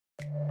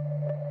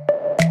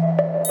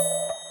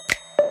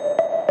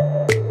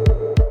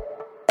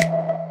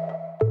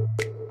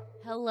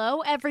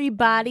Hello,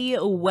 everybody.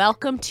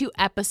 Welcome to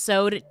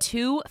episode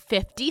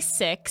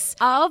 256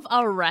 of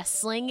a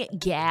Wrestling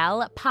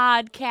Gal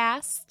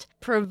podcast,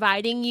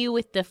 providing you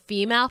with the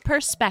female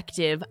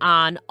perspective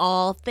on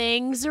all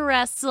things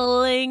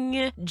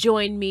wrestling.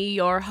 Join me,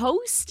 your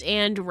host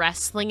and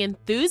wrestling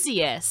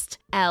enthusiast,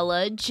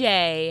 Ella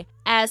J.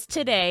 As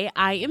today,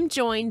 I am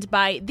joined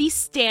by the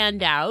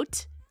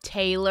standout,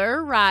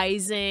 Taylor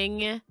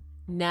Rising.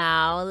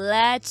 Now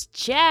let's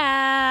chat.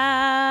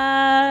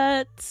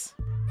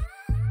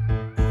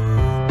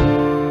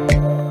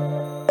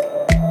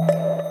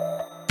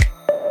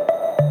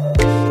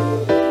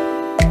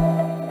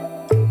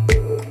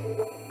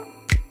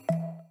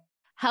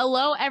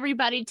 Hello,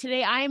 everybody.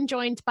 Today I am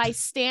joined by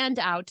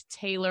standout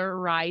Taylor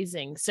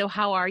Rising. So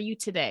how are you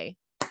today?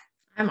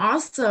 I'm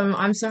awesome.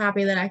 I'm so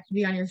happy that I could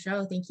be on your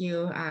show. Thank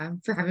you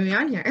for having me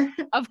on here.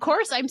 Of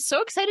course, I'm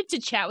so excited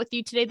to chat with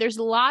you today. There's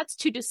lots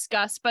to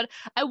discuss, but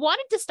I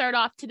wanted to start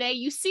off today.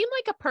 You seem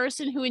like a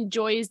person who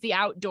enjoys the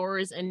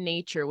outdoors and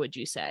nature, would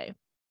you say?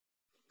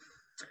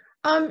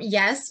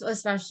 Yes,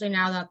 especially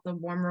now that the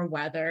warmer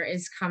weather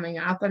is coming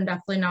up. I'm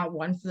definitely not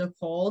one for the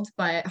cold,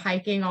 but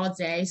hiking all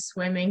day,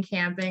 swimming,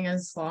 camping,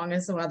 as long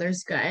as the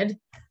weather's good.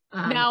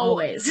 Now,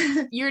 always.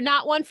 You're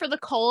not one for the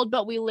cold,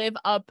 but we live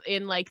up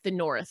in like the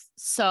north.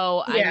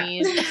 So, Yeah. I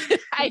mean,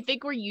 I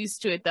think we're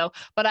used to it though,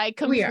 but I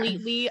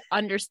completely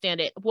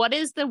understand it. What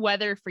is the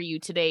weather for you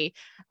today?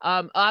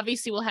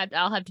 Obviously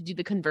I'll have to do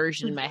the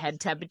conversion in my head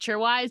temperature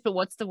wise, but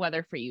what's the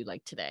weather for you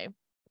like today?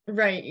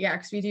 Right. Yeah.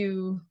 Cause we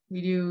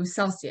do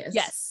Celsius.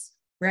 Yes.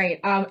 Right.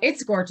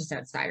 It's gorgeous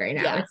outside right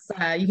now. Yeah.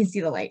 It's, you can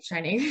see the light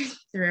shining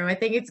through. I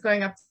think it's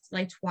going up to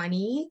like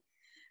 20.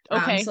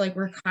 Okay. So like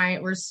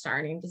we're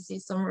starting to see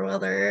summer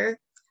weather.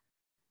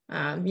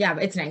 Yeah,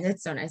 but it's nice.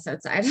 It's so nice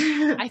outside.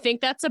 I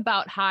think that's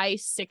about high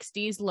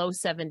 60s, low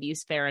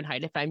 70s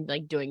Fahrenheit, if I'm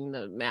like doing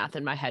the math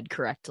in my head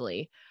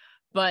correctly.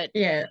 But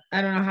yeah,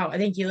 I don't know how. I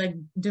think you like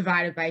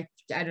divided by.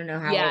 I don't know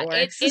how it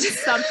works.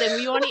 It's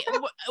something.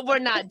 We're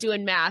not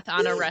doing math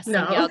on a wrestling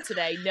gal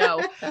today.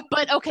 No,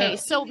 but okay. No.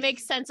 So it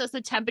makes sense as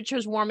the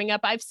temperature's warming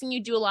up. I've seen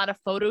you do a lot of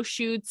photo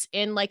shoots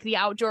in like the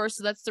outdoors,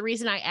 so that's the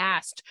reason I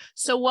asked.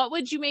 So what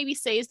would you maybe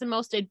say is the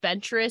most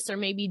adventurous or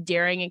maybe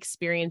daring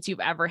experience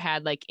you've ever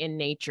had, like in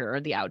nature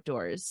or the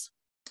outdoors?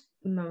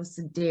 Most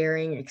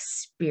daring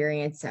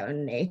experience out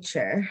in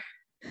nature.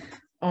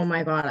 Oh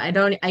my god, I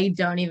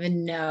don't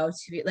even know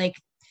to be like.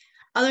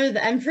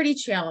 I'm pretty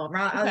chill,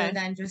 other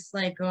than just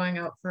like going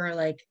out for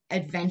like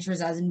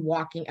adventures, as in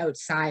walking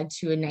outside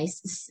to a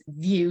nice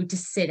view to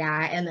sit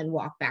at and then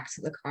walk back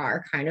to the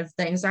car kind of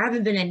thing. So I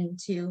haven't been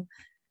into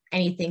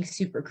anything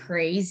super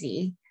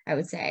crazy, I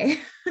would say.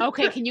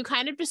 Okay, can you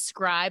kind of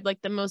describe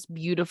like the most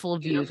beautiful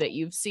view that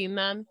you've seen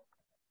then?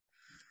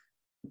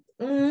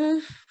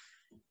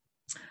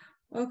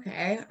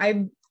 Okay,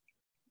 I'm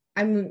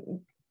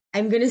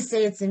gonna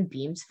say it's in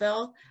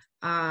Beamsville.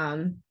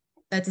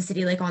 That's a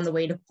city like on the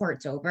way to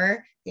Port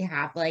Dover. They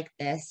have like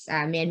this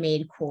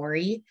man-made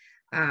quarry.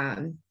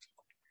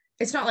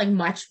 It's not like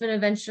much of an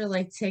adventure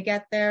like to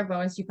get there, but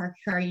once you park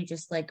your car, you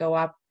just like go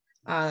up.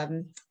 I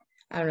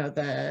don't know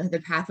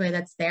the pathway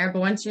that's there,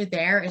 but once you're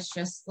there, it's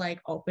just like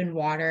open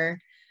water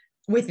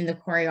within the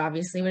quarry,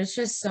 obviously. But it's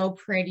just so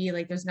pretty.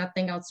 Like there's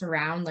nothing else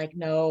around. Like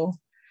no,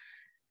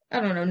 I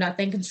don't know,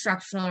 nothing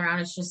constructional around.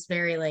 It's just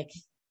very like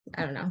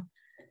I don't know.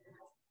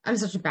 I'm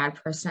such a bad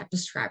person at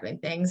describing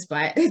things,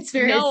 but it's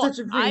such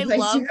a pretty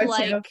place to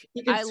go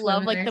to. I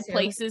love like the too.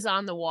 places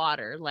on the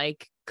water,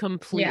 like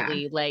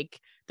completely. Like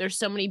there's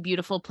so many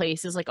beautiful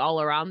places like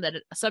all around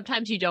that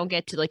sometimes you don't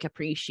get to like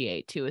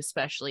appreciate too,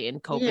 especially in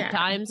COVID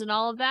times and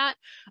all of that.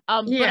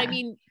 But I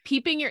mean,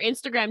 peeping your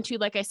Instagram too,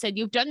 like I said,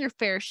 you've done your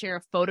fair share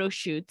of photo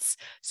shoots.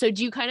 So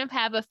do you kind of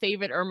have a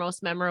favorite or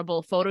most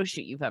memorable photo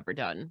shoot you've ever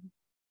done?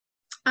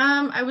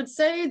 I would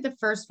say the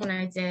first one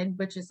I did,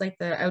 which is like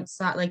the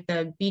outside, like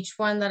the beach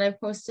one that I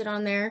posted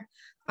on there.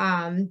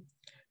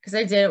 Because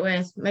I did it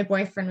with my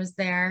boyfriend was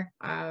there.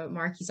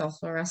 Mark, he's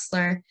also a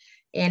wrestler,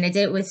 and I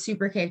did it with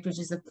Super Kicked, which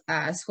is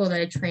a school that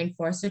I trained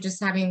for. So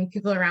just having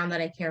people around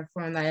that I care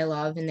for and that I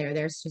love, and they're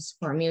there to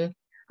support me.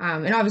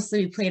 And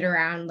obviously we played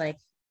around like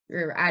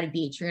you're at a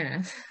beach, you're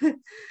gonna,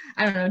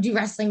 I don't know, do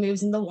wrestling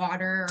moves in the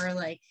water or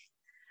like,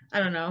 I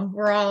don't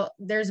know.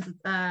 There's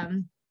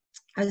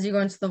as you go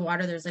into the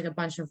water, there's like a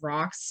bunch of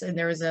rocks, and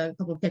there was a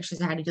couple of pictures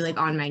I had to do like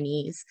on my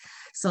knees.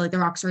 So like the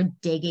rocks were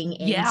digging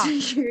into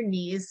your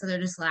knees, so they're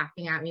just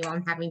laughing at me while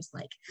I'm having to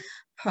like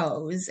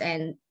pose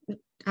and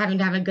having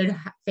to have a good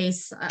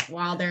face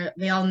while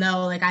they all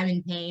know like I'm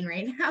in pain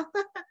right now.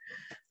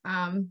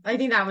 I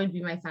think that would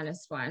be my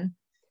funnest one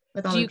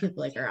with all the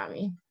people like around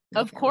me.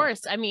 Of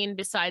course. I mean,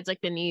 besides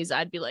like the knees,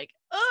 I'd be like,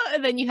 oh,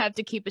 and then you have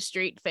to keep a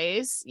straight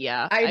face.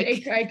 Yeah.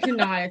 I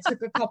cannot. It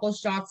took a couple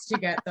shots to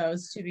get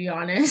those, to be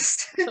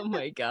honest. Oh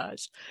my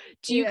gosh.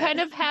 Do you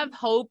kind of have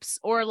hopes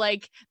or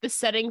like the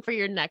setting for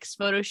your next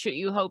photo shoot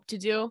you hope to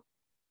do?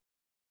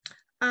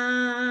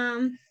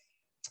 I'm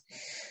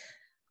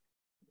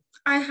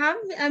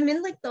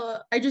in like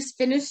I just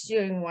finished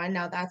doing one.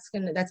 Now that's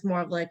more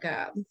of like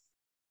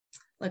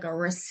like a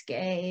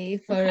risque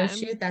photo Okay.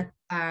 shoot that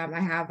I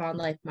have on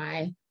like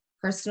my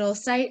personal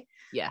site.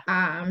 Yeah.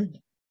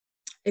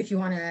 If you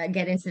want to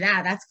get into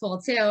that, that's cool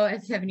too.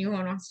 If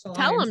anyone wants to log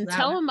into that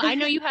Tell one. them. I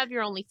know you have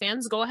your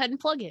OnlyFans. Go ahead and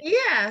plug it.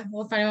 Yeah,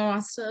 well, if anyone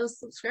wants to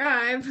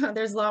subscribe,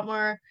 there's a lot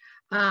more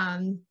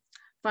fun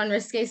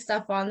risque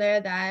stuff on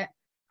there that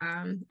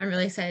I'm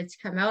really excited to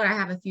come out. I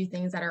have a few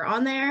things that are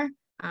on there.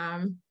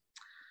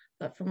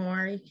 But for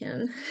more, you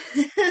can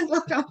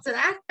look up to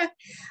that.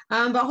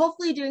 But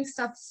hopefully doing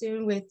stuff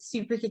soon with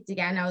Super Kicked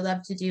again. I would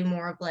love to do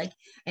more of like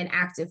an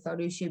active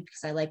photo shoot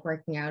because I like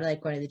working out. I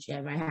like going to the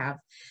gym. I have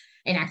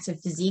an active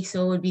physique,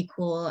 so it would be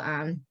cool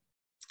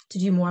to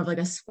do more of like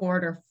a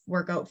sport or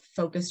workout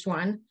focused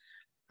one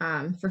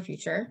for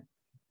future.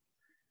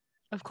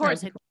 Of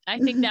course. I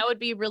think that would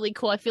be really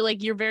cool. I feel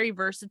like you're very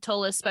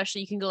versatile,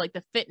 especially you can go like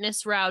the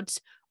fitness route,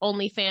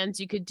 OnlyFans,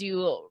 you could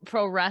do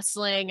pro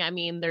wrestling. I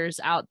mean, there's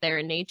out there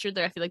in nature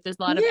there. I feel like there's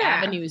a lot of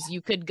avenues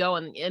you could go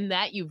and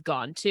that you've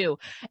gone too.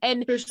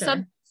 And for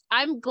sure.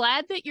 I'm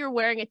glad that you're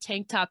wearing a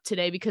tank top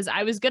today because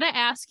I was going to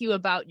ask you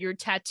about your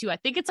tattoo. I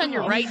think it's on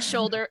your right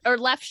shoulder or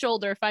left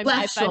shoulder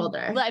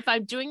if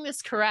I'm doing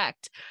this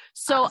correct.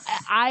 So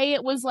I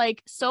was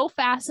like so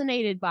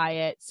fascinated by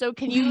it. So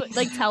can you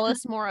like tell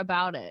us more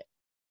about it?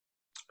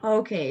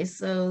 Okay,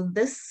 so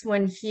this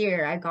one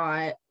here I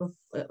got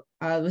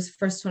was the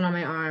first one on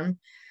my arm.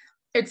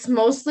 It's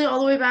mostly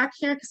all the way back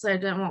here because I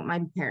didn't want my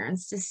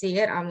parents to see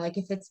it. I'm like,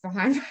 if it's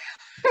behind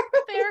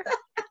Fair.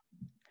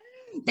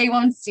 They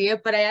won't see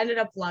it, but I ended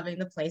up loving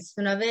the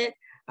placement of it.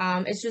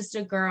 It's just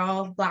a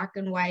girl, black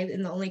and white,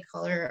 and the only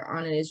color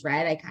on it is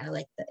red. I kind of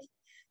like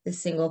the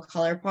single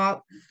color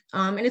pop.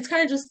 And it's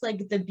kind of just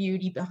like the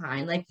beauty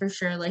behind, like for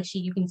sure, like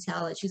you can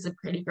tell that she's a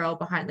pretty girl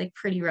behind like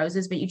pretty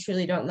roses, but you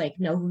truly don't like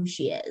know who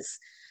she is.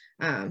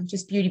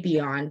 Just beauty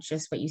beyond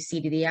just what you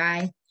see to the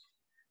eye.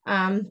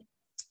 And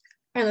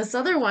this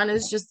other one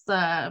is just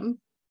I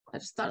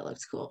just thought it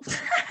looked cool.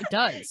 It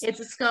does. It's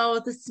a skull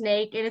with a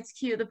snake, and it's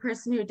cute. The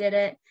person who did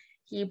it,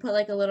 he put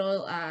like a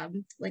little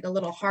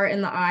heart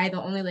in the eye.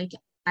 The only like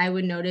I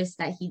would notice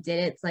that he did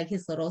it's like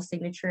his little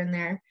signature in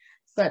there.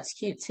 So that's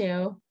cute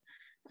too.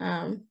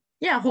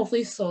 Yeah,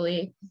 hopefully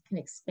slowly can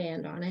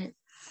expand on it.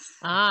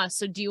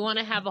 So do you want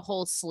to have a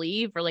whole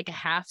sleeve or like a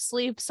half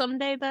sleeve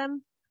someday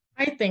then?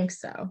 I think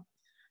so.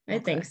 I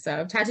think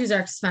so. Tattoos are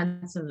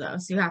expensive though,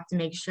 so you have to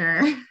make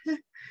sure.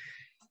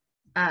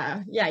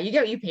 Yeah, you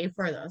get what you pay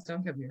for those.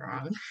 Don't get me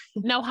wrong.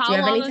 No, how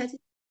long?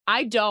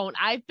 I don't.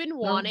 I've been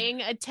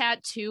wanting a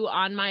tattoo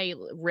on my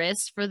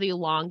wrist for the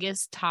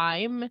longest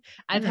time.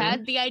 I've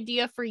had the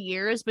idea for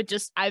years, but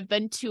just I've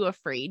been too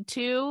afraid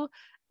to.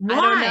 Why?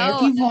 I don't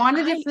know. If you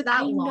wanted it for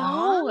that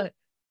long,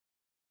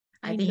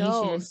 I think you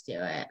should just do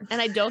it.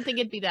 And I don't think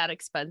it'd be that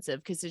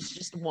expensive because it's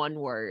just one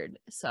word.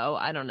 So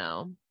I don't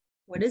know.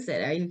 What is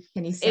it?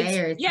 Can you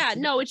say?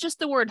 It's just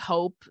the word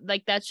hope.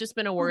 Like that's just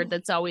been a word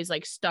that's always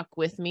like stuck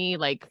with me,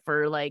 like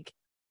for like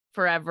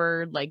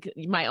forever, like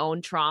my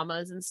own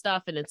traumas and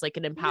stuff. And it's like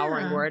an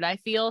empowering word, I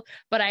feel.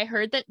 But I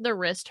heard that the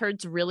wrist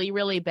hurts really,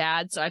 really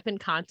bad. So I've been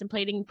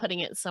contemplating putting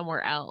it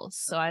somewhere else.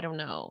 So I don't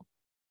know.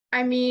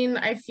 I mean,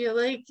 I feel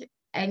like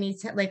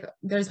like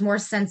there's more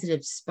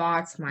sensitive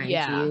spots, mind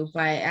you,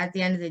 but at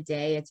the end of the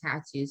day, a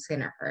tattoo's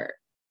gonna hurt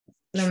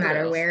no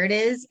matter where it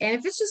is. And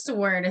if it's just a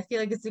word, I feel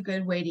like it's a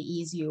good way to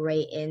ease you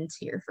right into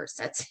your first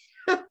tattoo.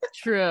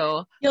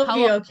 True. You'll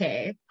be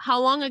okay. How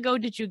long ago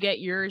did you get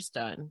yours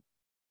done?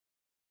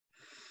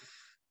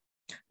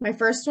 My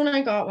first one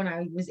I got when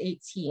I was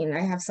 18. I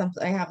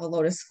have a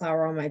lotus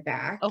flower on my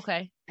back.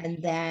 Okay.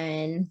 And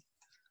then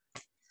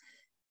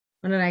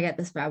when did I get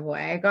this bad boy?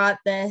 I got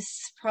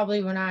this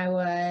probably when I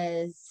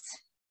was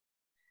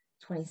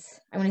 20.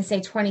 I want to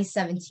say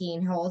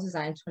 2017. How old was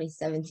I in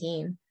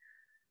 2017?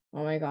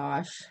 Oh my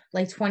gosh,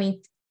 like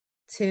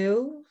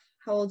 22.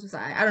 How old was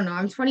I? I don't know.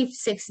 I'm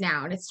 26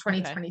 now, and it's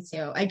 2022.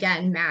 Okay.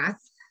 Again,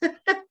 math.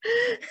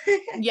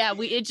 Yeah,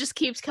 it just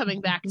keeps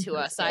coming back to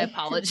us. I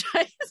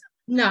apologize.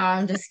 No,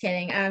 I'm just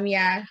kidding.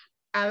 Yeah.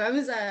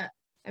 I'm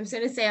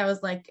gonna say I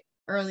was like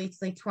early to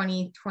like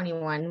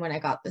 2021 when I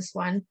got this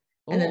one.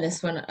 And then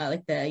this one,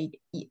 like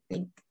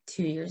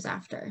 2 years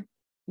after.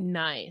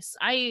 Nice.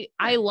 I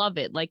love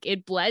it. Like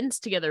it blends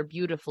together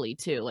beautifully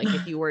too. Like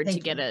if you were to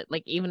get it,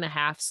 like even a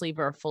half sleeve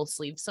or a full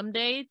sleeve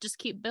someday, just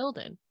keep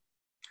building.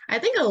 I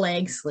think a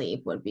leg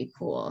sleeve would be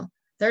cool.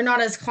 They're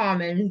not as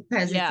common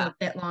because it's a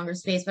bit longer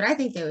space, but I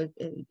think it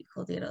would be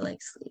cool to get a leg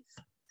sleeve.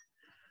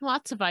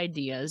 Lots of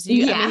ideas. I mean,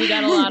 you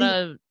got a lot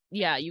of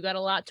you got a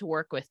lot to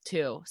work with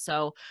too.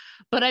 So,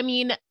 but I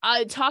mean,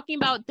 talking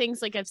about things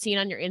like I've seen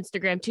on your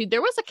Instagram too,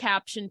 there was a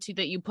caption too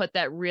that you put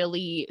that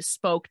really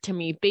spoke to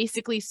me,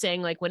 basically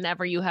saying like,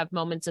 whenever you have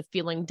moments of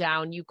feeling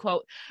down, you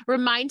quote,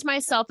 remind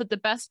myself that the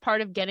best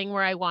part of getting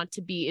where I want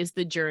to be is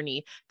the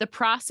journey. The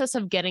process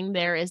of getting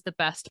there is the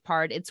best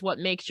part. It's what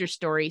makes your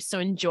story. So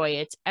enjoy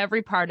it,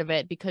 every part of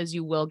it, because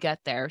you will get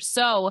there.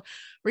 So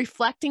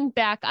reflecting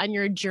back on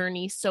your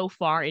journey so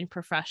far in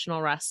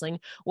professional wrestling,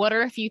 what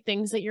are a few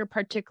things that you're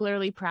particularly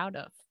proud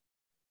of?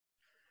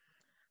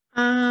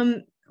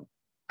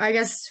 I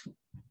guess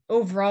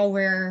overall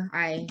where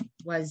I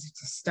was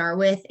to start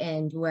with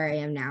and where I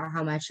am now,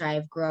 how much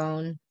I've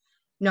grown,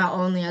 not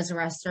only as a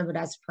wrestler, but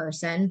as a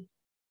person.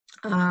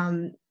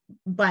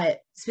 But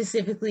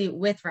specifically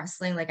with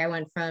wrestling, like I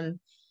went from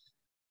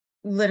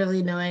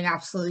literally knowing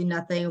absolutely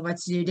nothing of what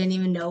to do, didn't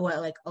even know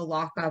what like a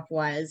lockup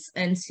was.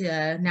 And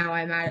to now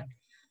I'm at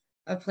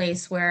a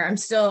place where I'm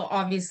still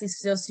obviously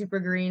still super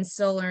green,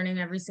 still learning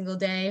every single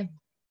day.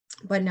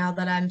 But now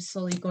that I'm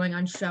slowly going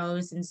on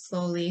shows and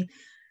slowly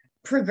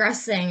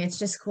progressing, it's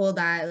just cool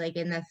that like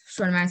in the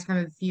short amount of time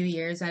of a few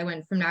years, I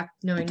went from not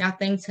knowing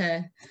nothing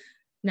to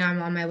now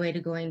I'm on my way to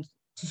going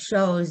to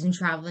shows and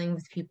traveling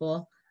with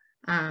people.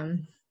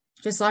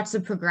 Just lots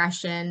of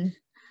progression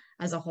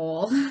as a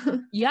whole.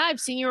 Yeah,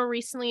 I've seen you were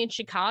recently in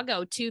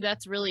Chicago too.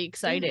 That's really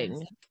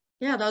exciting.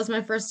 Yeah, that was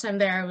my first time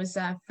there. I was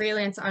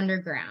freelance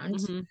underground.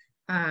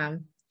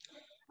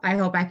 I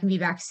hope I can be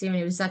back soon.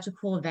 It was such a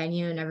cool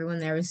venue and everyone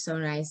there was so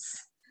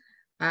nice.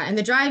 And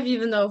the drive,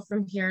 even though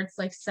from here it's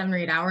like 7 or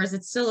 8 hours,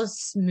 it's still a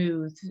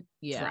smooth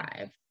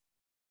drive.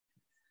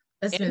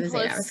 As smooth as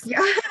 8 hours.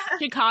 Yeah.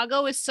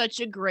 Chicago is such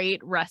a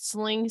great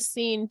wrestling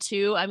scene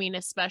too. I mean,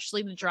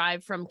 especially the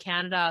drive from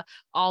Canada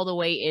all the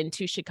way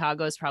into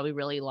Chicago is probably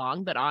really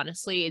long, but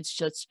honestly, it's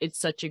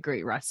such a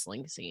great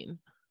wrestling scene.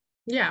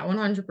 Yeah,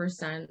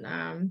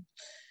 100%.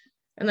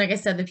 And like I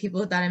said, the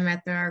people that I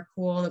met there are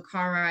cool. The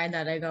car ride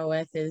that I go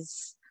with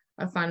is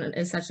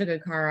such a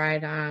good car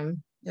ride. I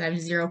have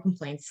zero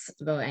complaints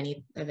about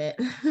any of it.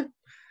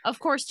 Of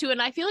course, too.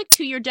 And I feel like,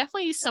 too, you're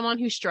definitely someone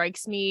who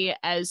strikes me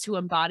as who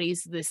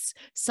embodies this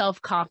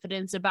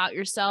self-confidence about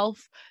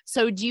yourself.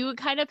 So do you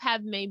kind of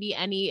have maybe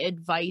any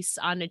advice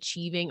on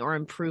achieving or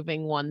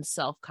improving one's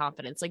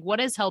self-confidence? Like,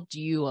 what has helped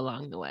you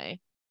along the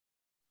way?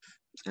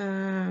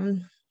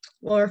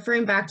 Well,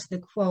 referring back to the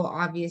quote,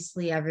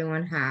 obviously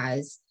everyone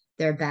has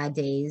their bad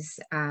days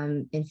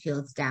and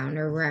feels down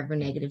or wherever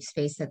negative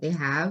space that they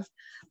have.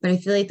 But I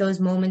feel like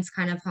those moments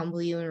kind of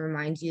humble you and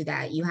remind you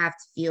that you have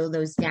to feel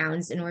those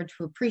downs in order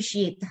to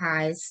appreciate the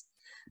highs.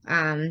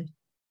 I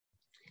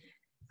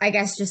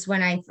guess just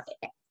when I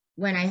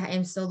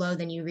am so low,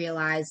 then you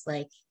realize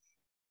like,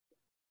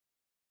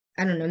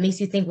 I don't know, it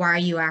makes you think, why are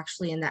you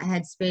actually in that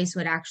headspace?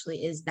 What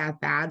actually is that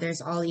bad?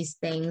 There's all these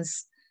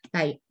things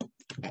that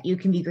you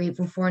can be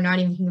grateful for, not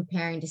even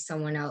comparing to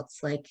someone else.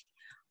 Like,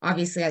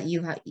 obviously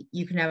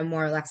you can have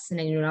more or less than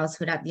anyone else,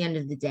 but at the end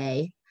of the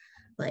day,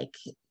 like,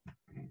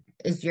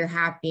 if you're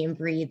happy and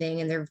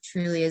breathing and there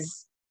truly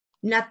is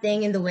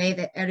nothing in the way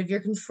that out of your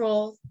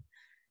control,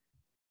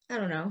 I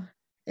don't know,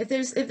 if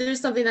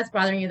there's something that's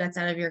bothering you that's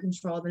out of your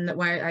control, then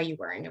why are you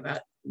worrying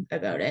about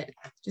it?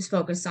 Just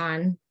focus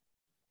on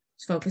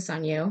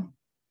you.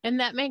 And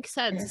that makes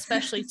sense,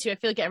 especially too. I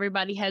feel like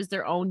everybody has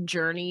their own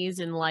journeys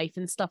in life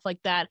and stuff like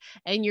that.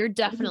 And you're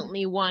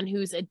definitely one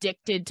who's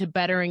addicted to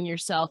bettering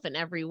yourself in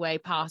every way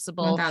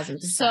possible. 1000%.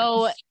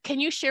 So can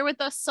you share with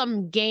us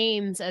some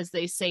gains, as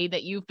they say,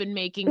 that you've been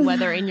making,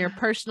 whether in your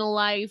personal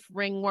life,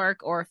 ring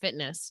work, or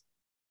fitness?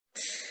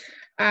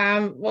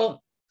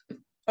 Well,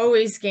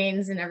 always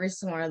gains in every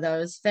single one of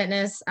those.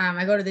 Fitness,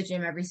 I go to the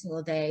gym every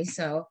single day.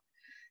 So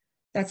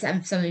that's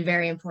something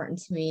very important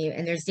to me.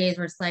 And there's days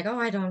where it's like, oh,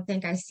 I don't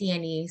think I see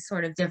any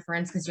sort of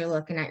difference because you're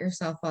looking at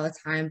yourself all the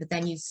time. But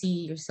then you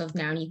see yourself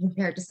now and you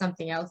compare it to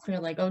something else and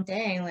you're like, oh,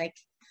 dang, like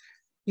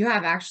you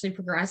have actually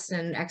progressed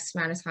in X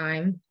amount of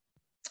time.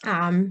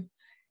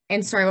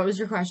 And sorry, what was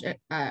your question?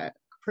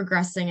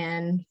 Progressing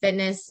in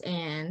fitness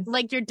and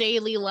like your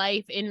daily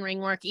life in ring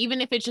work,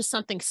 even if it's just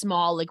something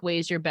small, like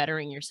ways you're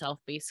bettering yourself,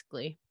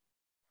 basically.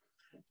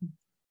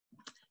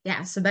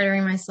 Yeah, so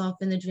bettering myself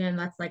in the gym,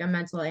 that's like a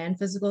mental and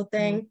physical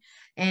thing.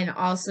 And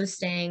also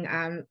staying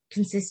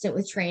consistent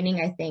with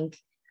training. I think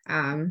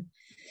the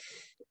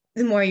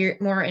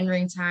more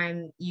in-ring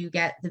time you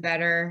get, the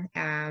better.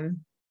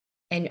 And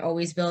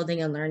always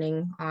building and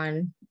learning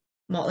on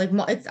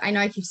I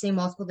know I keep saying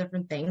multiple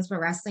different things, but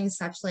wrestling is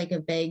such like a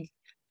big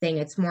thing.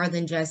 It's more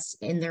than just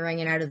in the ring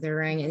and out of the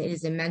ring. It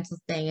is a mental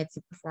thing. It's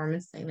a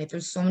performance thing. Like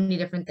there's so many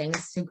different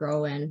things to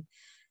grow in.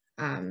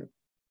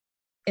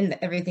 And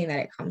everything that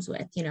it comes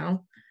with,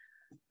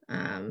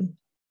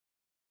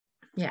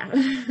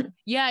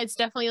 Yeah, it's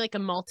definitely like a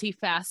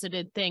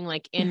multifaceted thing,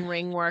 like in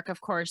ring work,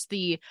 of course,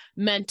 the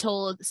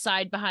mental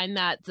side behind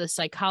that, the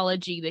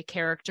psychology, the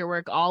character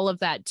work, all of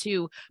that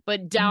too.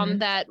 But down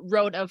that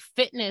road of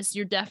fitness,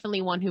 you're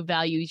definitely one who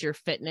values your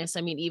fitness.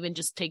 I mean, even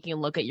just taking a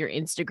look at your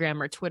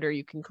Instagram or Twitter,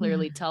 you can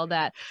clearly tell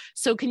that.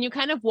 So can you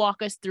kind of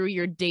walk us through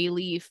your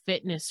daily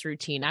fitness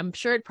routine? I'm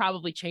sure it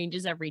probably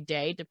changes every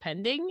day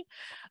depending,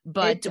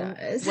 but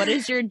what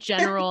is your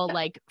general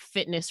like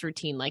fitness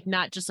routine? Like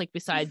not just like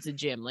besides the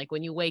gym, like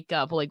when you wake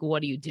up, like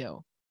what do you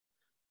do?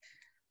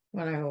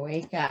 When I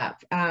wake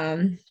up,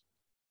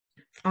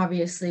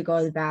 obviously go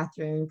to the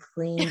bathroom,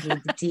 clean, do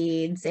the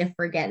deeds if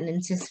we're getting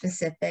into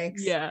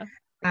specifics. Yeah.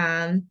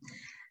 And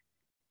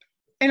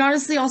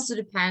honestly also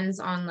depends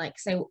on like,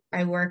 say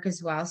I work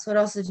as well. So it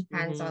also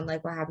depends on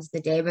like what happens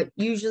the day, but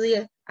usually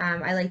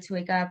I like to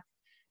wake up,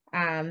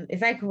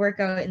 If I could work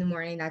out in the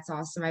morning, that's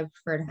awesome. I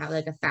prefer to have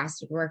like a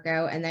fasted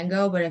workout and then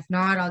go, but if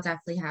not, I'll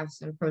definitely have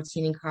some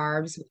protein and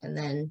carbs and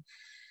then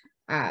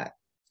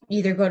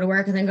either go to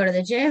work and then go to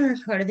the gym, or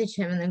go to the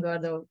gym and then go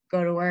to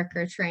work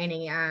or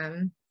training.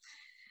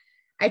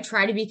 I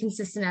try to be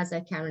consistent as I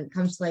can when it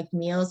comes to like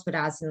meals, but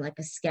as in like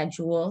a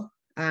schedule.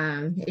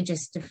 It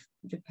just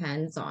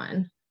depends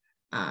on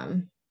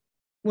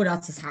what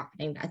else is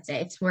happening that day.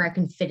 It's where I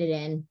can fit it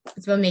in.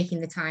 It's about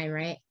making the time,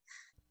 right?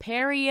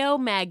 Perio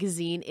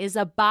Magazine is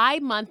a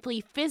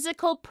bi-monthly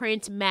physical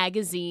print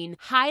magazine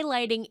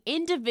highlighting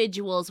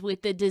individuals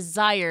with the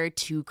desire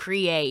to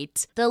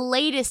create. The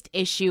latest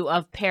issue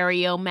of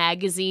Perio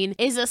Magazine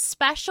is a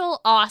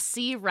special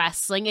Aussie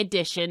wrestling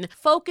edition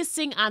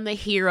focusing on the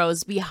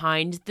heroes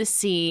behind the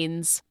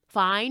scenes.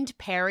 Find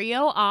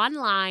Perio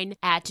online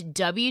at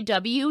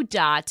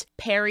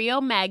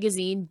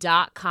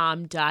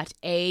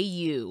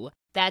www.periomagazine.com.au.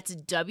 That's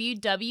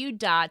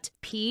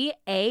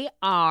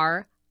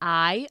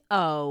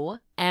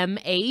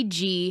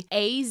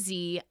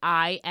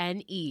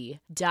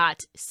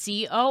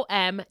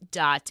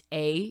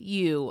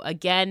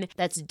Again,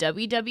 that's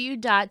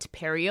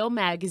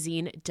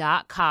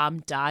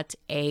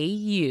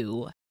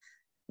www.periomagazine.com.au.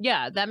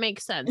 Yeah, that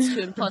makes sense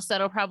too. And plus,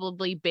 that'll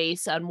probably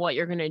base on what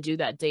you're going to do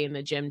that day in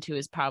the gym too,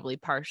 is probably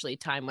partially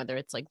time, whether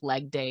it's like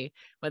leg day,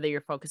 whether you're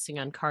focusing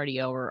on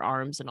cardio or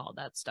arms and all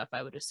that stuff,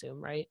 I would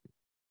assume, right?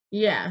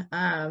 Yeah.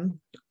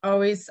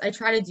 Always I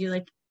try to do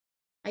like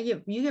I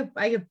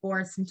get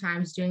bored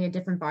sometimes doing a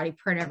different body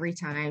part every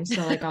time.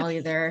 So like I'll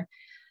either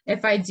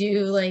if I've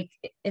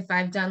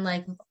done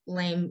like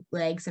lame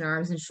legs and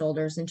arms and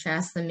shoulders and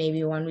chest, then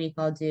maybe one week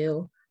I'll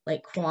do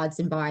like quads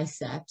and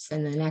biceps,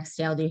 and the next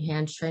day I'll do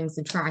hamstrings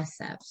and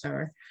triceps,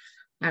 or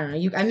I don't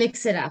know. I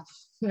mix it up.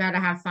 You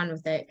gotta have fun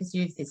with it, because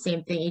you do the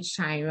same thing each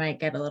time. You might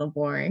get a little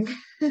boring.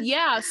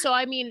 Yeah. So,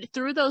 I mean,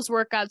 through those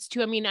workouts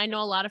too, I mean, I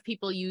know a lot of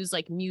people use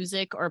like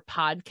music or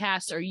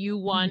podcasts. Are you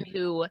one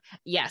who,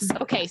 yes.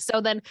 Okay.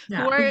 So then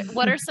Yeah.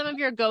 what are some of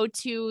your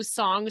go-to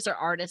songs or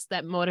artists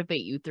that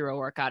motivate you through a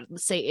workout?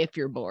 Let's say if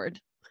you're bored.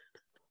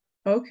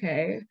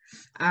 Okay.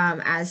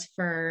 As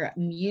for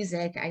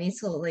music, I need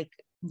to like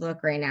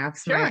look right now,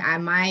 because Sure.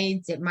 my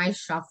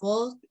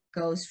shuffle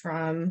goes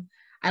from,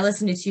 I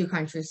listen to 2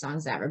 country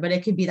songs ever, but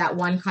it could be that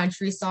one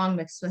country song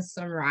mixed with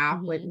some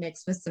rap,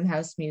 mixed with some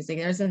house music.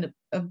 There's a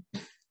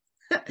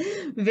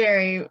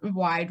very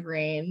wide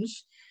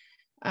range.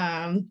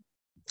 I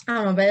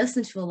don't know, but I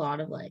listen to a lot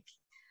of like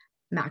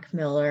Mac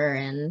Miller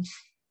and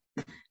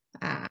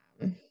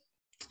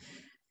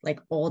like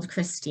old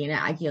Christina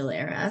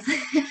Aguilera.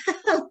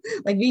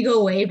 Like we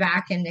go way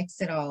back and mix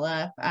it all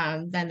up.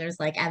 Then there's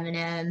like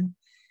Eminem.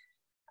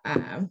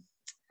 I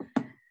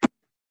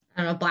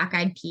don't know, Black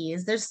Eyed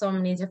Peas. There's so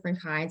many different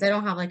kinds. I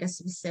don't have like a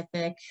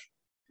specific.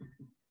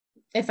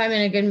 If I'm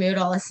in a good mood,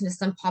 I'll listen to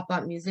some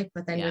pop-up music,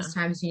 but then there's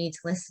times you need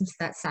to listen to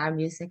that sad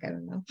music. I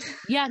don't know.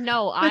 Yeah,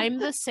 no, I'm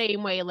the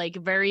same way, like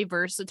very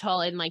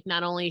versatile in like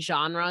not only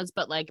genres,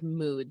 but like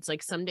moods.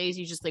 Like some days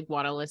you just like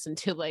want to listen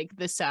to like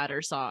the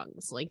sadder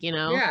songs, like, you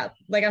know? Yeah,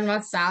 like I'm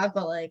not sad,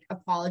 but like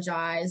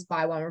Apologize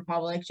by One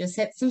Republic just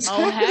hit some.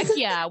 Oh, heck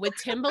yeah. With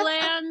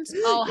Timbaland.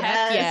 Oh,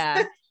 heck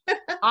yeah.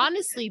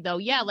 Honestly though,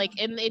 yeah, like,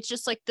 and it's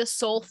just like the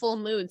soulful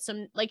mood.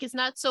 Some like it's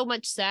not so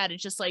much sad,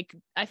 it's just like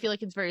I feel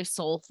like it's very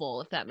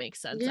soulful, if that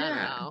makes sense. Yeah, I don't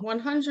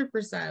know.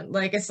 100%.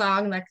 Like a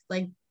song that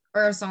like,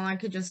 or a song that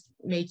could just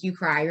make you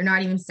cry. You're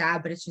not even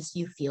sad, but it's just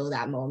you feel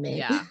that moment.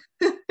 Yeah.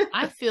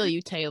 I feel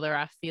you, Taylor.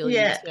 I feel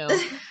Yeah. you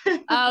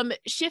too.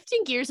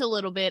 Shifting gears a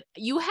little bit,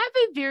 you have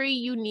a very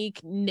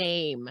unique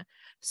name.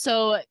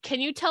 So can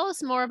you tell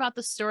us more about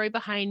the story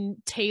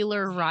behind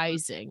Taylor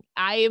Rising?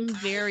 I am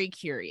very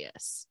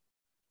curious.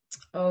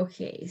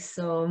 Okay,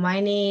 so my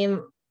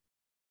name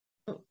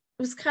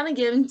was kind of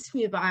given to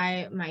me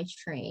by my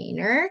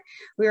trainer.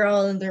 We were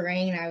all in the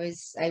ring, and I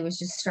was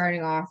just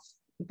starting off,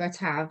 about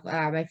to have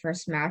my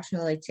first match, and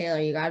they're like, Taylor,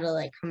 you got to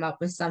like come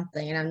up with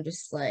something. And I'm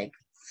just like,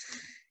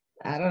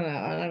 I don't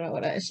know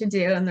what I should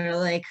do. And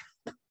they're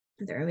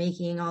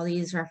making all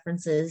these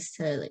references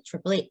to like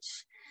Triple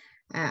H,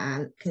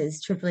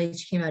 because Triple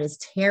H came out as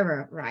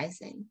Terror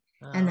Rising.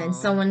 And then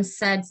someone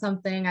said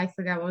something, I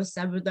forgot what was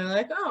said, but they're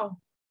like, oh,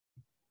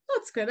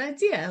 that's a good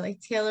idea.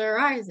 Like Terror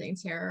Rising.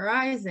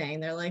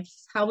 They're like,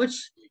 how much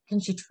can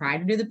she try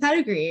to do the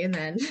pedigree? And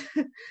then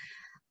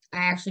I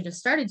actually just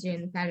started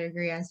doing the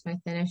pedigree as my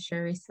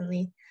finisher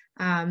recently.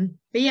 But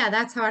yeah,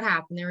 that's how it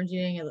happened. They were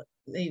doing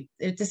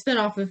it's a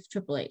spin-off of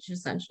Triple H,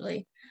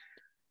 essentially.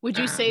 Would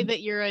you say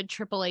that you're a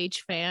Triple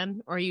H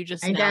fan, or are you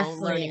just now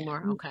learning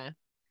more? Okay.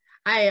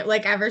 I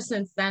like, ever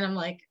since then, I'm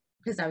like,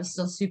 because I was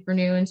still super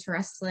new into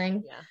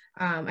wrestling. Yeah.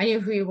 I knew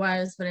who he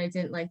was, but I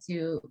didn't like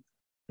do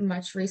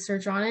much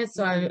research on it.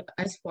 So I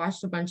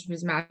watched a bunch of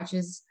his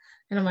matches,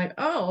 and I'm like,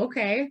 oh,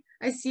 okay,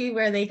 I see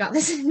where they got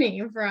this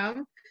name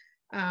from.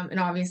 And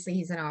obviously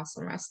he's an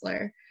awesome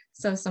wrestler.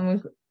 So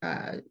someone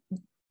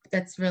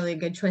that's really a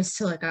good choice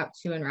to look up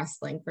to in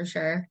wrestling for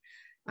sure.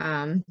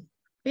 But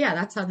yeah,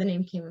 that's how the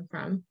name came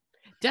from.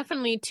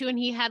 Definitely too. And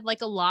he had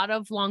like a lot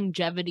of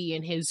longevity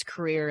in his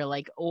career,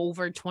 like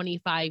over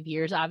 25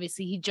 years.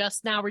 Obviously, he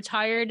just now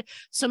retired.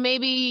 So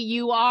maybe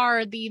you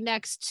are the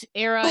next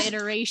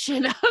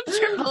iteration of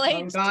Triple H,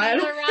 Oh God.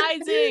 Taylor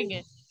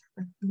Rising.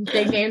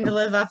 Big name to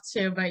live up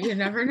to, but you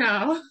never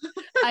know.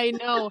 I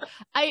know.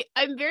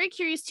 I'm very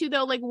curious too,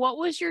 though. Like, what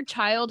was your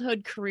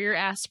childhood career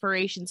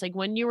aspirations? Like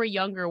when you were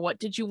younger, what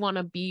did you want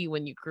to be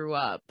when you grew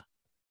up?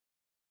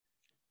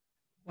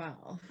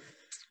 Well,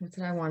 what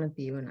did I want to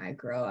be when I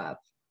grow up?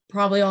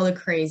 Probably all the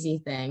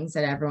crazy things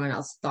that everyone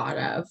else thought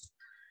of.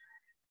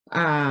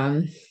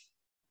 I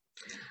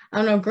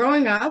don't know.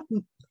 Growing up,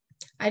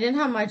 I didn't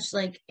have much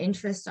like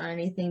interest on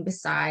anything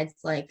besides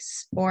like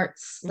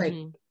sports. Like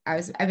Mhm.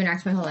 I've been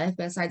active my whole life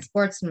besides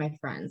sports and my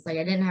friends. Like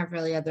I didn't have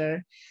really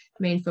other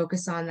main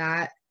focus on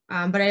that.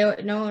 But I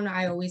know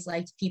I always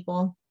liked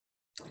people,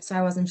 so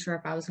I wasn't sure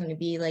if I was going to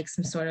be like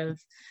some sort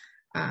of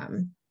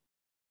um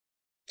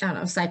I don't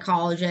know,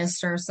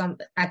 psychologist or some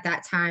at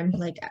that time,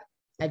 like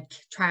a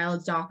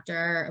child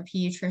doctor, a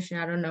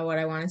pediatrician. I don't know what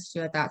I wanted to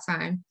do at that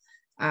time.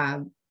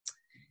 Um,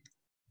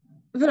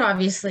 but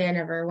obviously I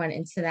never went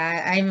into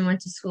that. I even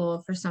went to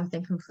school for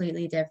something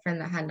completely different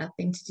that had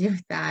nothing to do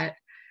with that.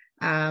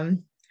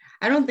 Um,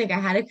 I don't think I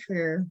had a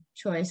career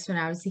choice when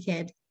I was a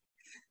kid.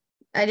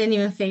 I didn't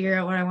even figure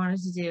out what I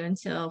wanted to do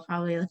until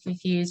probably like a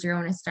few years ago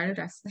when I started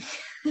wrestling.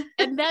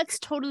 And that's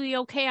totally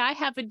okay. I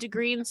have a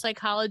degree in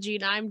psychology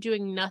and I'm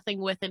doing nothing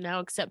with it now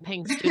except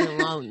paying student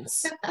loans.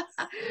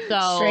 Straight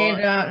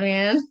So, up,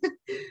 man.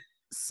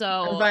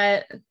 so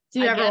But do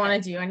you I ever get it.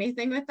 want to do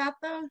anything with that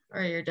though?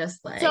 Or you're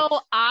just like, So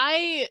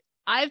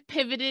I've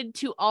pivoted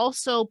to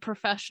also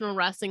professional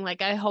wrestling.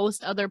 Like I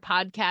host other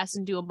podcasts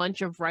and do a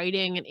bunch of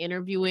writing and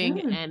interviewing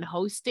mm, and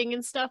hosting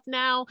and stuff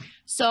now.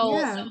 So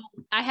yeah,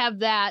 I have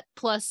that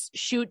plus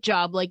shoot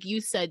job, like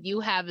you said, you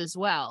have as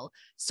well.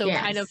 So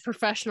kind of yes,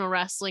 professional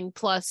wrestling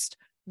plus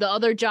the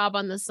other job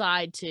on the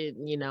side to,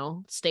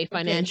 stay pay for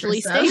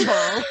financially stuff.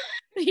 stable,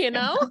 you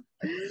know?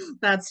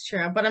 That's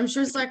true. But I'm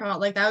sure like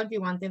that would be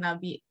one thing that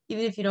would be,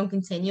 even if you don't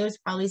continue, it's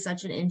probably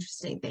such an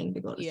interesting thing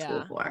to go to school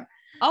Yeah. for.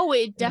 Oh, it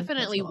Like, that's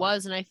definitely a lot.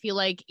 was. And I feel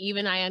like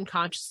even I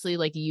unconsciously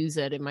like use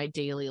it in my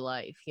daily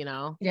life,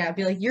 Yeah, I'd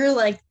be like, you're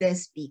like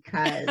this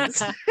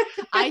because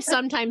I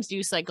sometimes do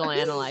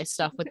psychoanalyze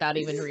stuff without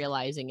even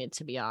realizing it,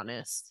 to be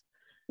honest.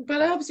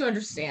 but it helps you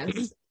understand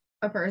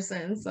a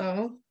person,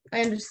 so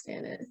I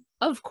understand it.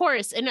 Of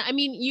course. And I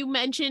mean, you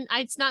mentioned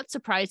it's not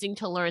surprising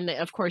to learn that,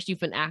 of course, you've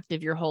been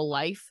active your whole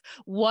life.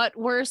 What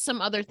were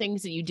some other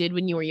things that you did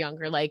when you were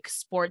younger, like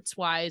sports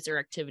wise or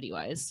activity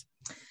wise?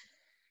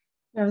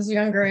 When I was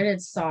younger, I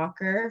did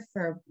soccer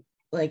for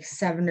like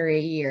 7 or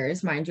 8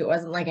 years. Mind you, it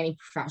wasn't like any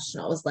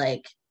professional. It was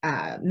like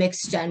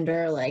mixed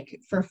gender, like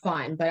for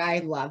fun. But I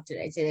loved it.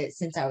 I did it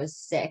since I was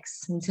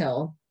 6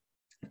 until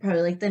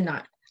probably like the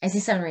not. I say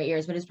 7 or 8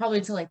 years, but it's probably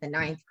until like the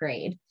ninth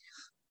grade.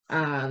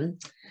 Um,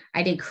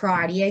 I did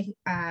karate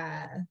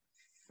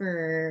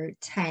for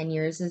 10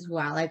 years as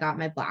well. I got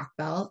my black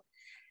belt.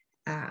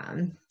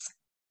 Um,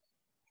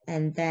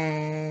 and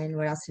then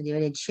what else did I do? I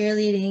did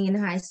cheerleading in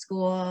high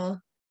school.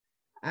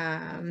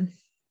 Um,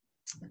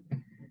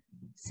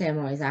 say I'm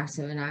always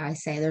active, and I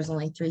say there's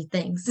only 3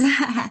 things.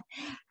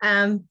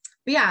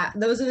 But yeah,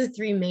 those are the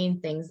 3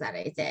 main things that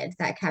I did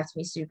that kept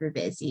me super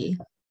busy.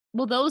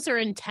 Well, those are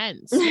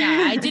intense.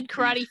 Yeah, I did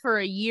karate for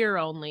a year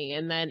only,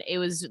 and then it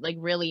was like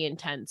really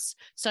intense.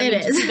 So, I It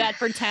mean, to is. do that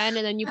for 10,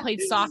 and then you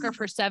played soccer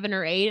for 7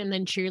 or 8, and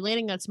then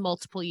cheerleading, that's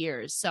multiple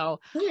years.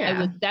 So,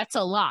 Yeah. that's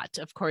a lot,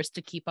 of course,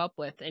 to keep up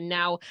with. And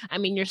now, I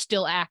mean, you're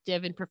still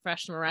active in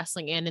professional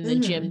wrestling and in the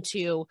gym Mhm.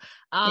 too.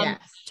 Yes.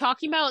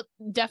 Talking about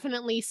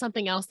definitely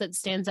something else that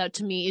stands out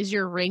to me is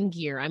your ring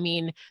gear. I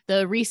mean,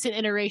 the recent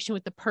iteration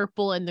with the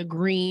purple and the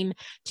green.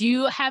 Do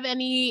you have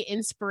any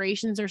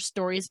inspirations or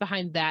stories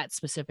behind that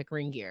specific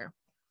ring gear?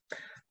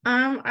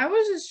 I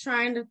was just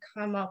trying to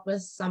come up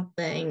with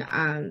something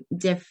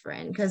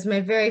different because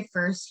my very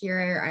first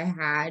year I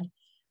had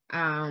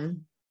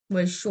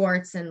was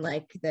shorts and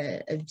like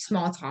the a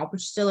small top,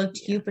 which still looked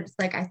Yeah. cute, but it's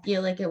like I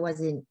feel like it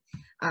wasn't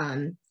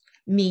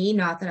me.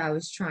 Not that I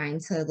was trying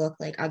to look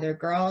like other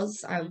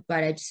girls,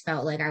 but I just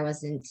felt like I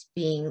wasn't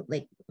being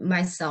like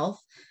myself.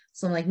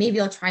 So I'm like,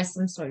 maybe I'll try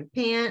some sort of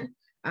pant.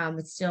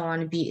 But still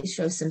want to be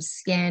show some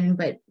skin,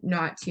 but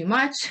not too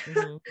much.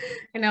 Mm-hmm.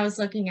 And I was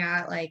looking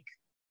at like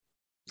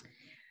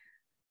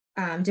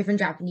different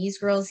Japanese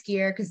girls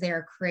gear because they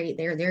are great.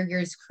 Their gear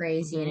is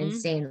crazy and Mm-hmm.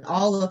 insane.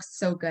 All looks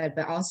so good,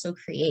 but also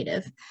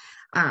creative.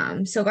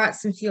 So got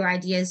some few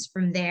ideas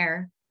from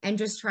there and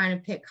just trying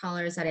to pick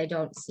colors that I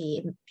don't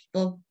see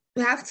people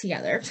have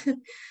together.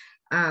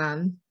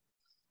 um,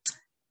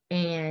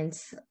 and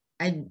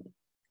I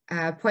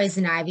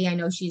Poison Ivy, I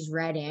know she's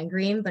red and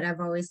green, but I've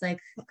always like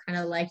kind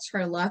of liked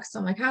her look. So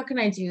I'm like, how can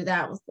I do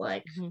that with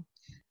like Mm-hmm.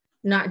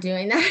 not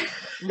doing that?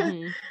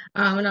 Mm-hmm.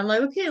 And I'm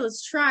like, okay,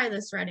 let's try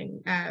this red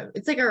and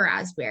it's like a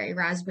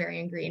raspberry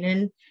and green,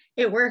 and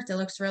it worked. It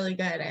looks really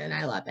good, and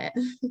I love it.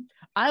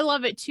 I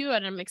love it too,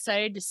 and I'm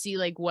excited to see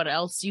like what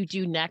else you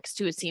do next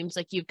too. It seems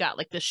like you've got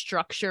like the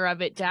structure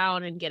of it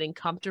down and getting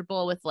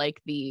comfortable with like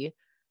the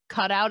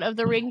cutout of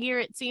the ring gear,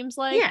 it seems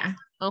like. Yeah.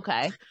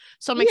 Okay.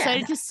 So I'm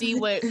excited to see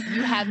what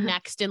you have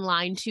next in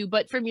line too.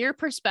 But from your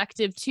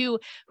perspective too,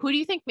 who do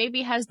you think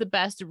maybe has the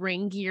best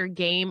ring gear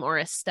game or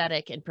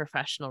aesthetic in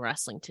professional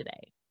wrestling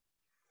today?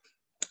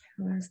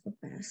 Who has the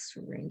best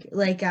ring gear?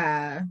 Like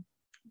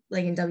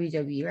in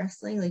WWE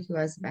wrestling, like who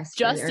has the best?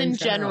 Just in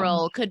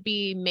general, could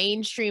be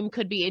mainstream,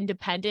 could be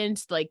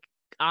independent, like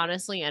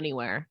honestly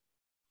anywhere.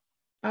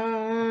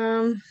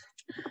 I'm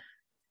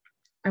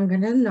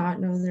gonna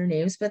not know their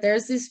names, but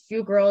there's these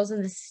few girls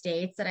in the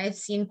States that I've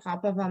seen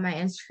pop up on my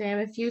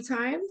Instagram a few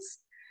times.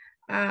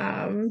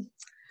 Oh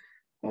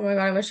my God,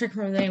 I wish I could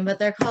remember the name, but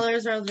their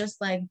colors are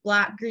just like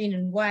black, green,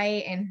 and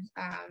white. And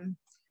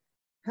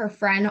her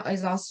friend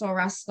is also a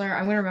wrestler.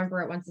 I'm gonna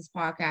remember it once this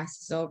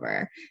podcast is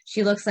over.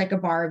 She looks like a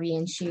Barbie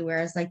and she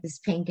wears like this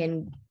pink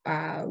and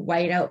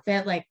white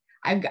outfit. Like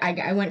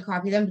I wouldn't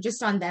copy them, but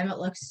just on them it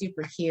looks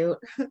super cute.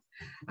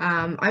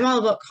 I'm all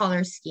about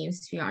color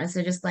schemes, to be honest.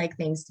 I just like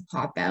things to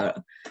pop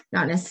out,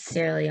 not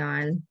necessarily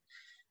on,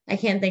 I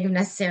can't think of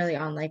necessarily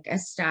on like a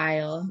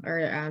style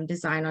or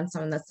design on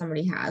someone that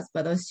somebody has,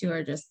 but those two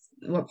are just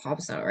what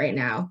pops out right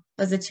now.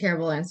 That's a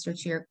terrible answer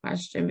to your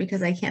question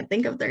because I can't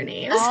think of their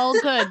names. All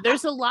good.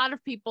 There's a lot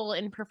of people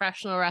in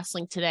professional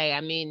wrestling today.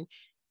 I mean,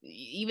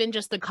 even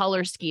just the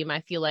color scheme, I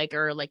feel like,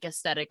 or like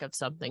aesthetic of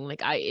something,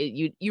 like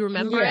you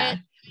remember it.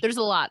 There's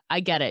a lot. I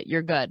get it.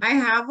 You're good. I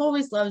have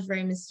always loved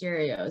Rey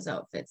Mysterio's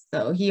outfits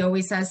though. He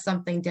always has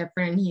something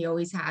different. He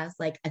always has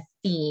like a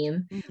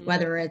theme,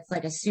 whether it's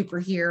like a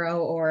superhero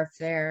or if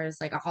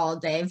there's like a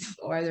holiday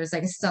or there's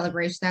like a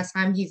celebration that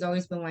time. He's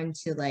always been one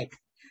to like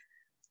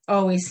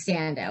always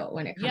stand out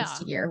when it comes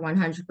to gear,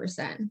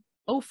 100%.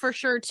 Oh, for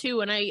sure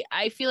too. And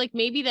I feel like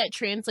maybe that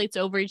translates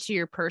over to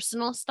your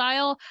personal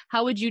style.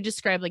 How would you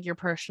describe like your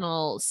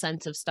personal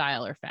sense of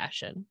style or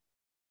fashion?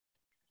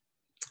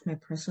 My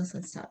personal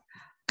sense of style.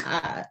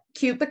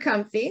 Cute but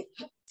comfy.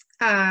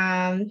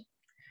 I'll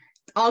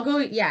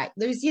go,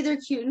 there's either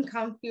cute and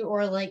comfy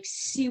or like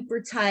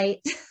super tight,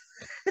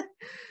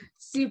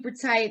 super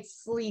tight,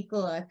 sleek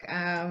look.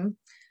 I'm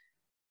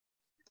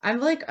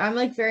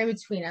like very in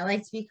between. I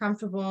like to be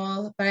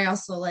comfortable, but I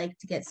also like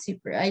to get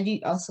I do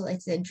also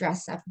like to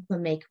dress up and put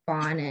makeup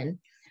on and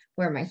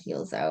wear my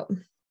heels out.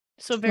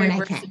 So very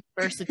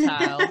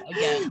versatile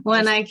again.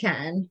 When I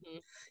can. Mm-hmm.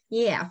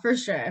 Yeah, for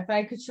sure. If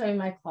I could show you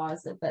my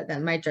closet, but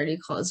then my dirty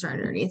clothes are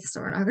underneath, so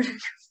we're not gonna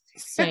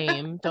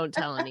Same. Don't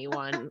tell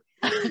anyone.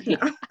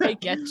 I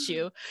get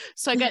you.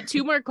 So I got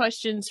two more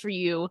questions for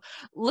you.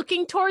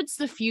 Looking towards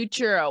the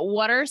future,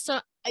 what are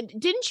some,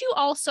 didn't you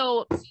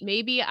also,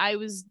 maybe I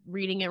was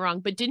reading it wrong,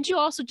 but didn't you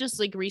also just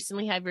like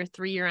recently have your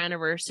 3-year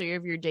anniversary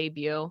of your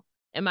debut?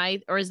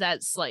 Or is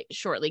that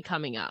shortly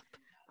coming up?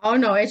 Oh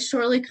no, it's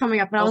shortly coming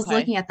up. And I was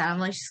looking at that. I'm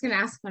like, she's gonna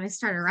ask when I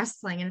started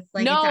wrestling, and it's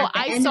like, no,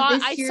 I saw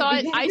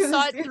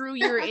it through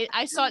your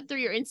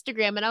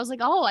Instagram, and I was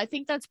like, oh, I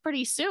think that's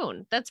pretty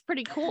soon. That's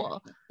pretty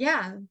cool.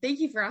 Yeah, thank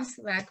you for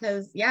asking that,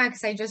 because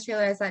I just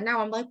realized that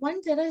now. I'm like,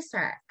 when did I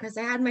start? Because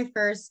I had my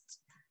first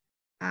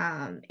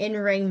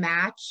in-ring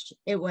match.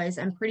 It was,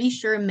 I'm pretty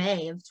sure,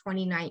 May of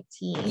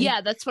 2019.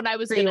 Yeah, that's what I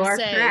was gonna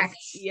say. Correct.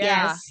 Yeah.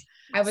 Yes,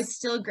 I was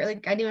still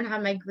like, I didn't even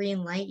have my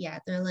green light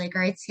yet. They're like,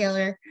 all right,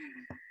 Taylor,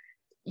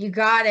 you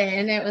got it.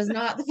 And it was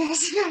not the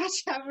best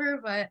match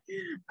ever, but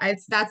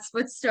that's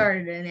what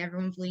started it, and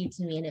everyone believed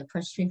in me, and it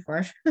pushed me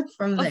forward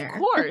from there. Of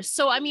course.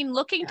 So I mean,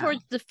 looking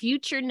towards the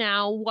future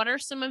now, what are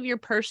some of your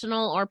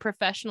personal or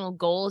professional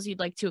goals you'd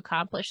like to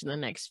accomplish in the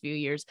next few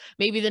years,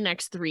 maybe the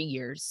next 3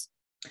 years?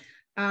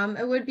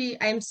 It would be,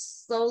 I'm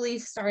slowly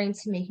starting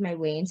to make my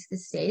way into the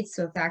States,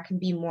 so if that can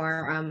be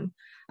more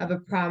of a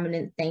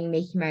prominent thing,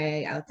 making my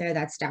way out there,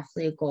 that's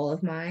definitely a goal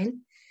of mine.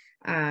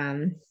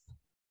 And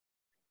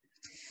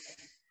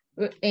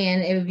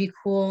it would be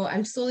cool.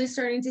 I'm slowly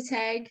starting to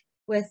tag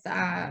with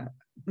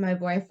my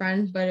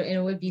boyfriend, but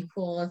it would be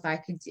cool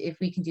if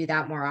we can do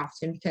that more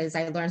often, because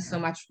I learned so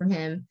much from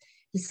him.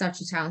 He's such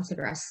a talented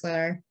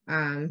wrestler.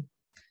 So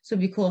it'd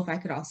be cool if I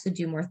could also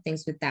do more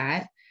things with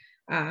that.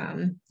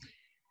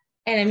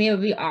 And I mean, it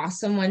would be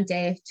awesome one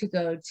day to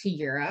go to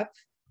Europe.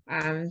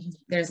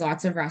 There's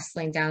lots of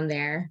wrestling down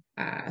there.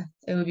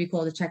 It would be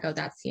cool to check out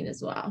that scene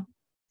as well.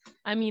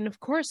 I mean, of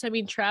course, I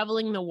mean,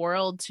 traveling the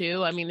world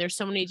too. I mean, there's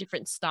so many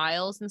different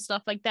styles and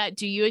stuff like that.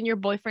 Do you and your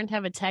boyfriend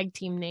have a tag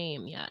team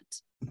name yet?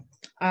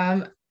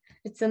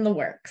 It's in the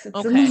works.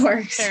 It's in the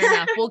works. Fair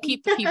enough. We'll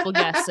keep the people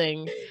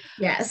guessing.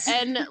 Yes.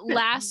 And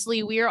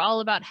lastly, we are all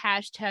about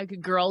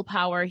 #girl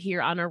power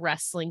here on A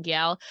Wrestling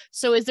Gal.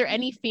 So is there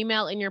any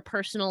female in your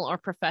personal or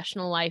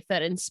professional life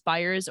that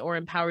inspires or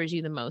empowers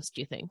you the most,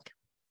 do you think?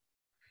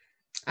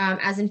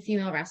 As in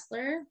female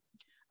wrestler?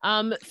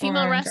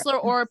 Female wrestler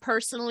or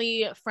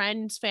personally,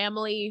 friends,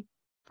 family,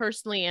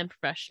 personally and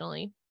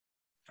professionally.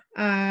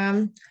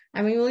 I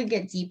mean, we'll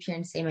get deep here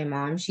and say my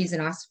mom. She's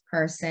an awesome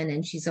person,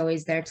 and she's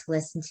always there to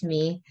listen to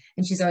me,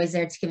 and she's always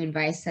there to give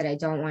advice that I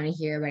don't want to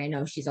hear, but I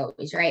know she's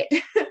always right.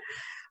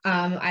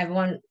 I've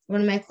one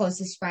of my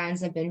closest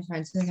friends. I've been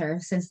friends with her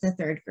since the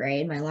 3rd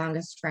grade, my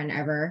longest friend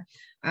ever.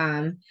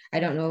 I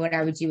don't know what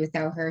I would do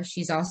without her.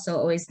 She's also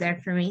always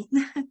there for me.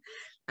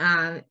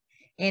 um,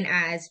 and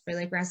as for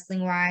like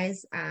wrestling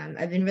wise,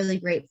 I've been really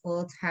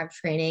grateful to have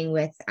training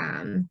with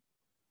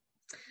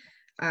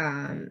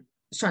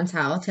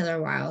Chantel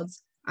Taylor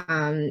Wilds.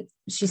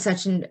 She's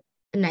such a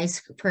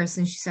nice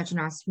person. She's such an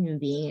awesome human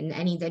being, and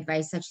any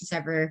advice that she's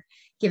ever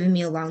given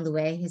me along the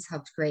way has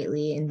helped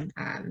greatly. And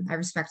I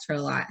respect her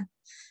a lot.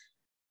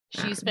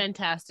 She's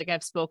fantastic.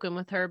 I've spoken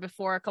with her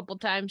before a couple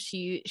times.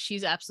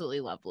 She's absolutely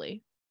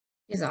lovely.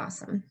 She's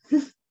awesome.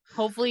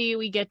 Hopefully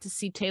we get to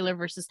see Taylor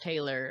versus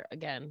Taylor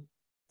again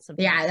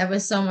sometime. Yeah, that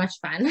was so much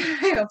fun.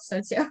 I hope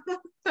so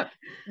too.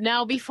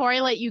 Now, before I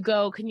let you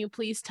go, can you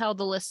please tell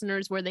the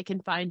listeners where they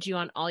can find you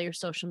on all your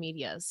social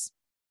medias?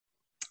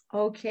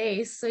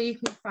 Okay, so you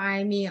can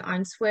find me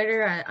on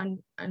Twitter at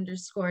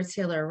 _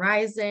 Taylor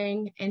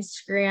Rising,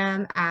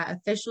 Instagram at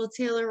official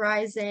Taylor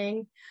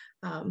Rising,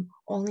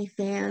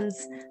 OnlyFans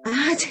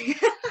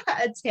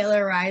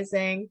Taylor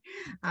Rising,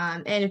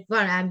 and if you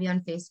want to add me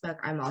on Facebook,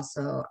 I'm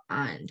also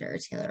under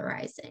Taylor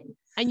Rising.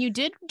 And you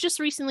did just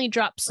recently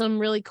drop some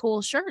really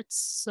cool shirts,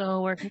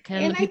 so where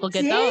can people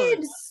get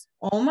those?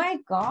 Oh my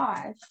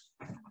gosh.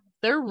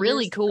 They're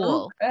really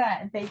cool. So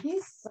good. Thank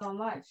you so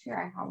much. Here,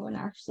 I have one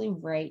actually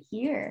right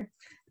here.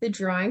 The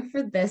drawing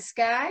for this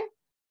guy,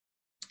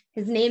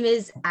 his name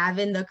is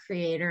Avin the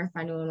Creator.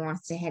 If anyone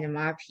wants to hit him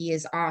up, he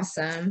is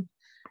awesome.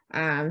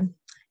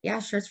 Yeah,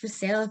 shirts for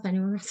sale if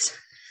anyone wants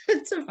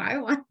to buy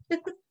one.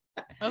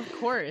 Of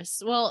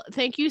course. Well,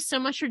 thank you so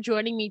much for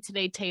joining me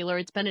today, Taylor.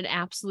 It's been an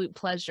absolute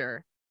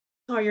pleasure.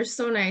 Oh, you're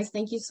so nice.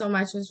 Thank you so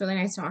much. It was really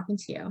nice talking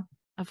to you.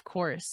 Of course.